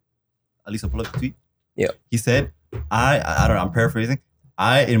 said, at least I pull up the tweet. Yeah. He said, I don't know, I'm paraphrasing.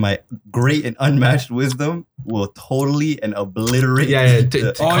 I, in my great and unmatched wisdom, will totally and obliterate the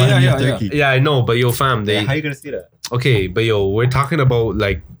economy of Turkey. Yeah, I know, but yo, fam, How are you gonna see that? Okay, but yo, we're talking about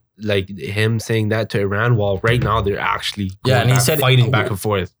like him saying that to Iran while right now they're actually And he said fighting back and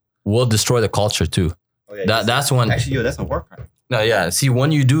forth. We'll destroy the culture too. Oh, yeah, That's when. Actually, that's a war crime. No, yeah. See,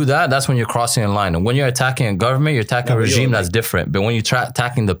 when you do that, that's when you're crossing a line. And when you're attacking a government, you're attacking a regime that's different. But when you're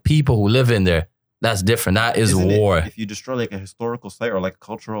attacking the people who live in there, That's different. That is Isn't it war. if you destroy like a historical site or like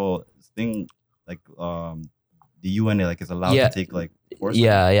cultural thing, like the UN like is allowed Yeah. to take like force.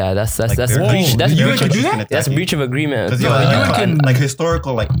 Yeah. That's Like, that's very- breach. That's very breach. countries Of, can attack that's you. breach of agreement. Because like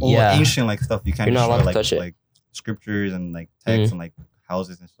historical, like old Yeah. ancient like stuff, you can't You're not allowed destroy to touch it. like scriptures and like texts and like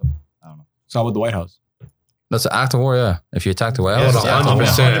houses and stuff. I don't know. So with the White House. That's an act of war, yeah. If you attack the White Yeah, House, yeah,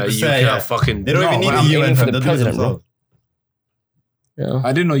 100%. You 100%, can't yeah. fucking. They don't No, even need but the I'm UN, aiming for fam. the They'll do it president, bro. themselves. Yeah.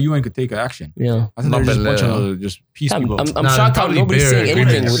 I didn't know UN could take action. Yeah. I thought they were just a bunch Nothing, of just peace I'm people. shocked Nah, how probably nobody's bare saying anything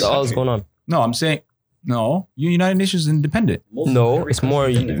agreements. with all that's going on. No, I'm saying no. United Nations is independent. No, it's more.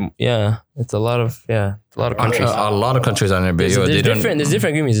 Yeah, it's a lot of countries. a lot of countries on there, but There's, yo, they don't. there's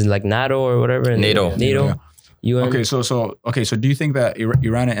different agreements like NATO or whatever. and NATO. NATO, UN. Okay, so do you think that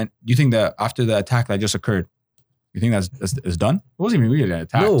Iran and do you think that after the attack that just occurred, you think that's done? It wasn't even really an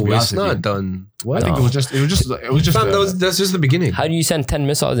attack. No, to be it's honest with not you. done. I What? think it was just. Fam, that's just the beginning. How do you send 10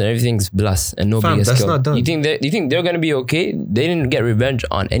 missiles and everything's blessed and nobody Fam, gets that's killed? not done. You think they're gonna be okay? They didn't get revenge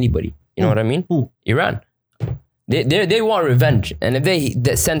on anybody. You know what I mean? Who? Iran. They want revenge, and if they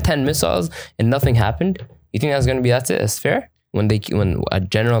send 10 missiles and nothing happened, you think that's it? That's fair? When a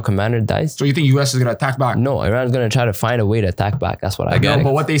general commander dies? So you think U.S. is gonna attack back? No, Iran's gonna try to find a way to attack back. That's what I get get. it.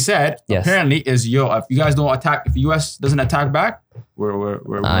 But what they said Yes. apparently is, if you guys don't attack, if the U.S. doesn't attack back, we'll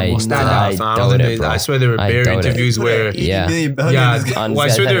stand I down. doubt it, bro. I swear there were I bare doubt it. interviews where. Yeah. Yeah, On well, I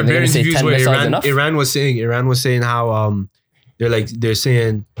swear there were they're bare gonna say interviews 10 where missiles enough? Iran was saying how they're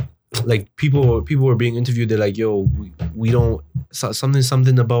saying like people were being interviewed. They're like, yo, we don't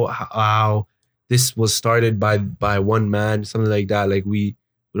something about how this was started by one man, something like that. Like we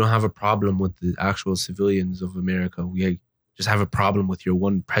don't have a problem with the actual civilians of America. We just have a problem with your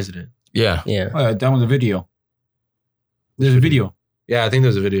one president. Yeah. Yeah. That was a video. There's a video. Yeah, I think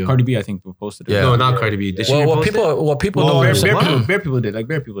there's a video. Cardi B, I think, posted it. Yeah. No, not Cardi B. Did she Well, repost it? what people Well, don't bare understand. people did. Like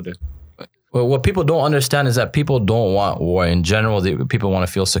bare people did. Well, what people don't understand is that people don't want war in general. People want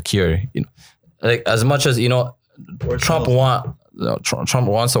to feel secure. You know, like as much as Trump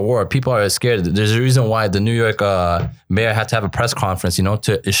wants a war. People are scared. There's a reason why the New York mayor had to have a press conference,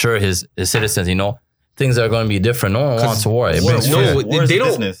 to assure his citizens, things are going to be different. No one wants a war. It brings fear. War is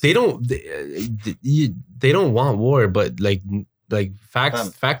business. They don't want war, but like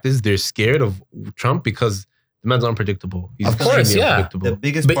fact is they're scared of Trump because the man's unpredictable. He's Of course, extremely yeah. unpredictable. The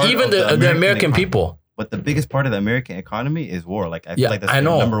biggest But part even of the American economy- people. But the biggest part of the American economy is war. Like I feel Yeah, like that's I the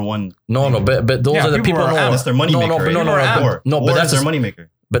know. number one. No, but those Yeah, are the people people. are No, amped. That's their money no, maker. no, but no, People are amped. no, no, War but is that's their a, money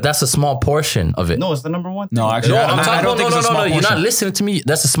maker. but that's a small portion of it. No, it's the number one. No, thing. actually, No, I I'm don't talking. think it's a small You're not portion. listening to me.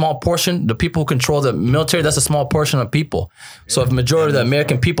 That's a small portion. The people who control the military, that's a small portion of people. So if the majority of the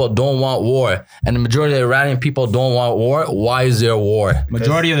American people don't want war, and the majority of the Iranian people don't want war, why is there war?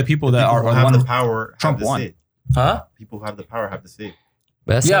 Majority of the people that People are who the have one the power Trump have the won. say. Huh? People who have the power have the say.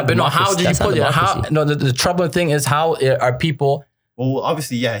 That's Yeah, not but no. How democracy. did you That's not put it? How? democracy. No, the troubling thing is how are people? Well,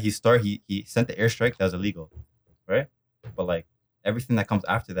 obviously, yeah, he sent the airstrike that was illegal, right? But like everything that comes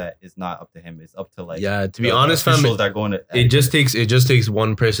after that is not up to him. It's up to like Yeah, to be the honest, fam, officials that are going to. it just takes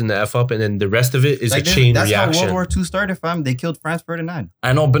one person to F up, and then the rest of it is a chain That's reaction. how World War II started, fam. They killed Franz Ferdinand,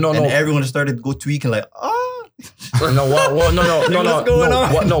 I know, but no. and everyone just started to go tweaking like, oh, No, What's going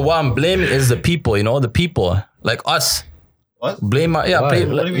on? What I'm blaming is the people. The people like us. what? Blame, Why? What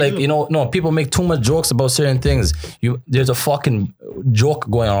do we do? no. People make too much jokes about certain things. There's a fucking joke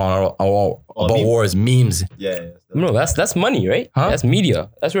going on about meme? wars, memes. Yeah. No, that's money, right? Huh? That's media.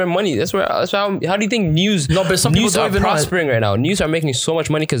 That's where money. That's how. How do you think news? No, but some people news don't are even know it. prospering right now. News are making so much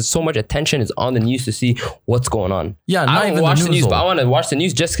money because so much attention is on the news to see what's going on. Yeah, I not don't even watch the the news, news, but though. I want to watch the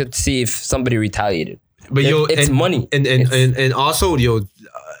news just to see if somebody retaliated. But yo, it's and, money. and also yo,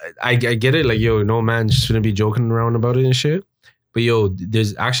 I get it. Like yo, no man shouldn't be joking around about it and shit. But yo,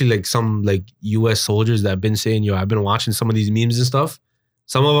 there's actually like some like U.S. soldiers that have been saying, yo, I've been watching some of these memes and stuff.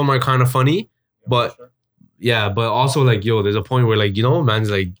 Some of them are kind of funny, but yeah, but also like yo, there's a point where like man's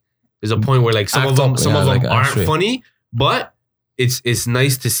like, there's a point where like some of them like, aren't actually. funny, but it's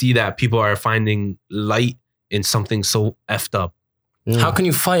nice to see that people are finding light in something so effed up. How can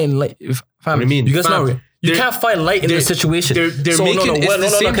you find light? Fam, What do you mean? You guys Fam, know you can't find light in they're- this situation. they're So, making- it's the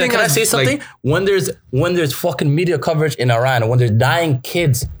same thing Can I as, say something? like- when there's fucking media coverage in Iran, when there's dying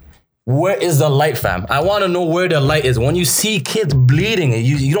kids, where is the light, fam? I want to know where the light is. When you see kids bleeding, and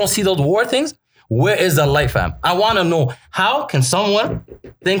you don't see those war things. Where is the light, fam? I want to know, how can someone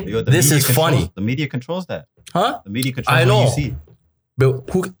think Yo, the this media is controls- funny? The media controls that. Huh? The media controls I what know. you see. But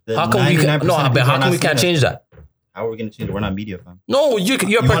The how come we 99% can, no? of But people how are come not we can't seeing change that? How are we gonna change it? We're not media, fam. No, you're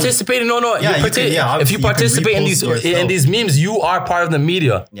wanna- participating. No, Yeah, you can- yeah, if you obviously you can participate in repost these yourself. memes, you are part of the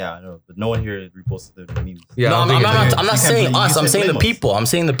media. Yeah, I know, but no one here reposted the memes. Yeah, No, I I'm don't think not it's- I'm not You can't saying blame- us. you I'm can't saying the blame us. people. I'm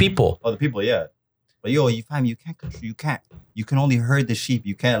saying the people. Oh, the people, yeah. But yo, you can't control. You can only herd the sheep.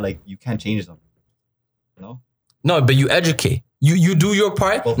 You can't change them. No. No, but you educate. You do your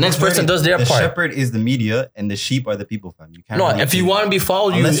part. But Next person does their the part. The shepherd is the media, and the sheep are the people, fam. You can't. No, really if you want to be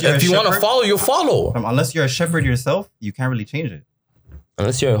followed, if you want to follow, you follow. Unless you're a shepherd yourself, you can't really change it.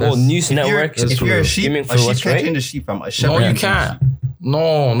 Unless you're a whole news network. If you're a sheep, a sheep can't change a sheep, fam. A shepherd. No, you can't.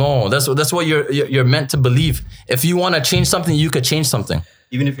 No. That's what you're meant to believe. If you want to change something, you could change something.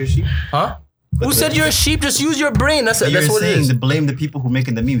 Even if you're sheep. Huh? Who said you're a sheep? Just use your brain. That's what it is. To blame the people who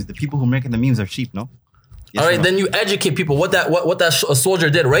making the memes. The people who making the memes are sheep, no? Yes, all right, then you educate people. What that soldier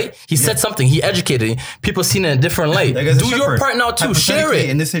did, right? He said something. He educated. People seen it in a different light. Do your part now too. Share it.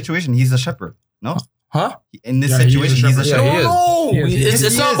 In this situation, he's a shepherd. No? Huh? In this situation, he's a shepherd. No.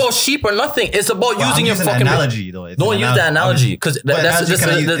 It's not about sheep or nothing. It's about using your fucking analogy, though. Don't use that analogy because that's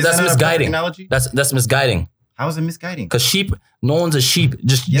misguiding. That's misguiding. How is it misguiding? Because sheep, no one's a sheep.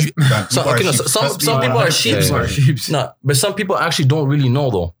 Some people are sheep. No, but some people actually don't really know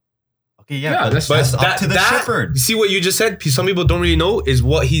though. Okay, yeah, but that's up to the shepherd. You see what you just said? Some people don't really know is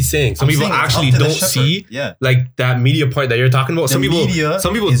what he's saying. Some people actually don't see like that media part that you're talking about. Some people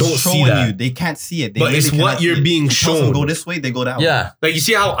don't see that. They can't see it. But it's what you're being shown. Go this way, they go that way. Yeah. Like you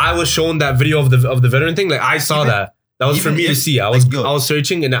see how I was shown that video of the veteran thing? Like I saw that. That was for me to see. I was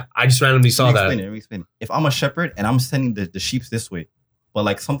searching and I just randomly saw that. Let me explain it. If I'm a shepherd and I'm sending the sheep this way, but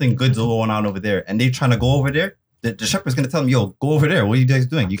like something good's going on over there and they're trying to go over there, the shepherd's gonna tell them, yo, go over there. What are you guys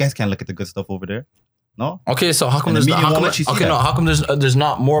doing? You guys can't look at the good stuff over there. No? Okay, so how come there's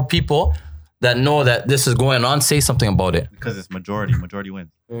not more people that know that this is going on? Say something about it. Because it's majority. Majority wins.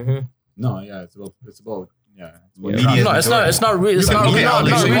 Mm-hmm. No, yeah, it's about media. No, it's not really. It's not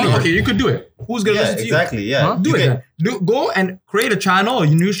really. Okay, you could do it. Who's gonna listen to you? Exactly. Yeah. Huh? Do it. Go and create a channel, a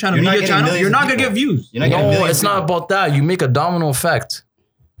news channel, media channel. You're not gonna get views. No, it's not about that. You make a domino effect.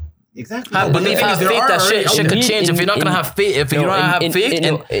 Exactly. But if you have faith that shit could change. If you're not gonna have faith, if you don't have faith,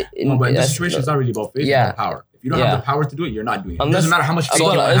 but in this situation, it's not really about faith. It's about power. If you don't have the power to do it, you're not doing it. It doesn't matter how much faith you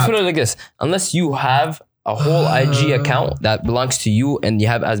have. Let's put it like this: unless you have a whole IG account that belongs to you, and you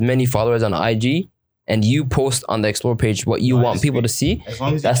have as many followers on IG, and you post on the Explore page what you want people to see. As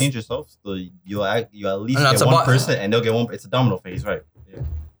long as you change yourself, you at least get one person, and they'll get one. It's a domino effect. He's right. Yeah.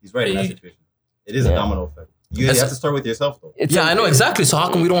 He's right in that situation. It is a domino effect. You have to start with yourself, though. I know exactly. So how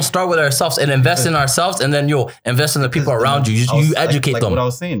come we don't start with ourselves and invest in ourselves, and then invest in the people around you? You educate them. Like what I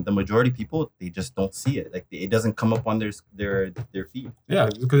was saying, the majority of people, they just don't see it. Like it doesn't come up on their feed. Yeah,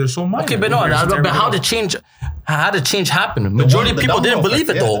 because there's so much. Okay, but how did change happen? Majority of people didn't believe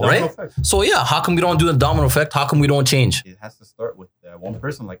it though, right? So yeah, how come we don't do the domino effect? How come we don't change? It has to start with one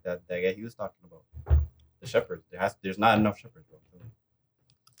person like that guy he was talking about, the shepherd. There's not enough shepherds, bro.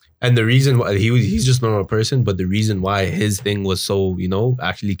 And the reason why he's just not a normal person, but the reason why his thing was so,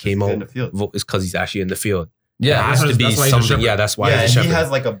 actually came out is because he's actually in the field. Yeah, there has to be something. Yeah, that's why he's a shepherd. He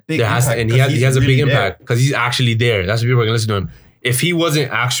has like a big impact. And he has a big impact because he's actually there. That's why people are going to listen to him. If he wasn't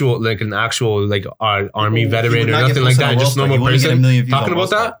an actual army veteran or nothing like that, just normal person talking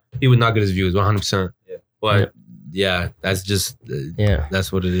about that, he would not get his views 100%. Yeah. But yeah, that's just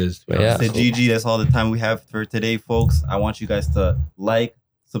that's what it is. Yeah. So GG, that's all the time we have for today, folks. I want you guys to like,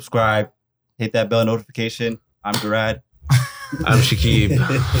 subscribe, hit that bell notification. I'm Garad. I'm Shakib.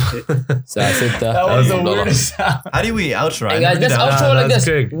 That was the weirdest sound. How do we outro? Hey guys, let's outro like this.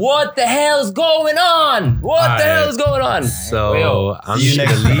 Good. What the hell's going on? What the hell is going on? So I'm see you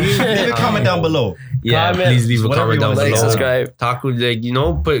next time. Leave a comment down below. Yeah, please leave a comment down below. Subscribe. Talk with get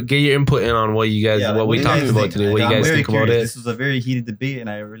your input in on what you guys what we talked about today. What you guys think about it? This was a very heated debate, and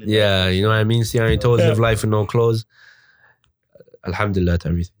I really you know what I mean. See on your toes, live life with no clothes. Alhamdulillah to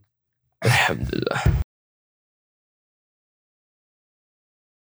everything. Alhamdulillah.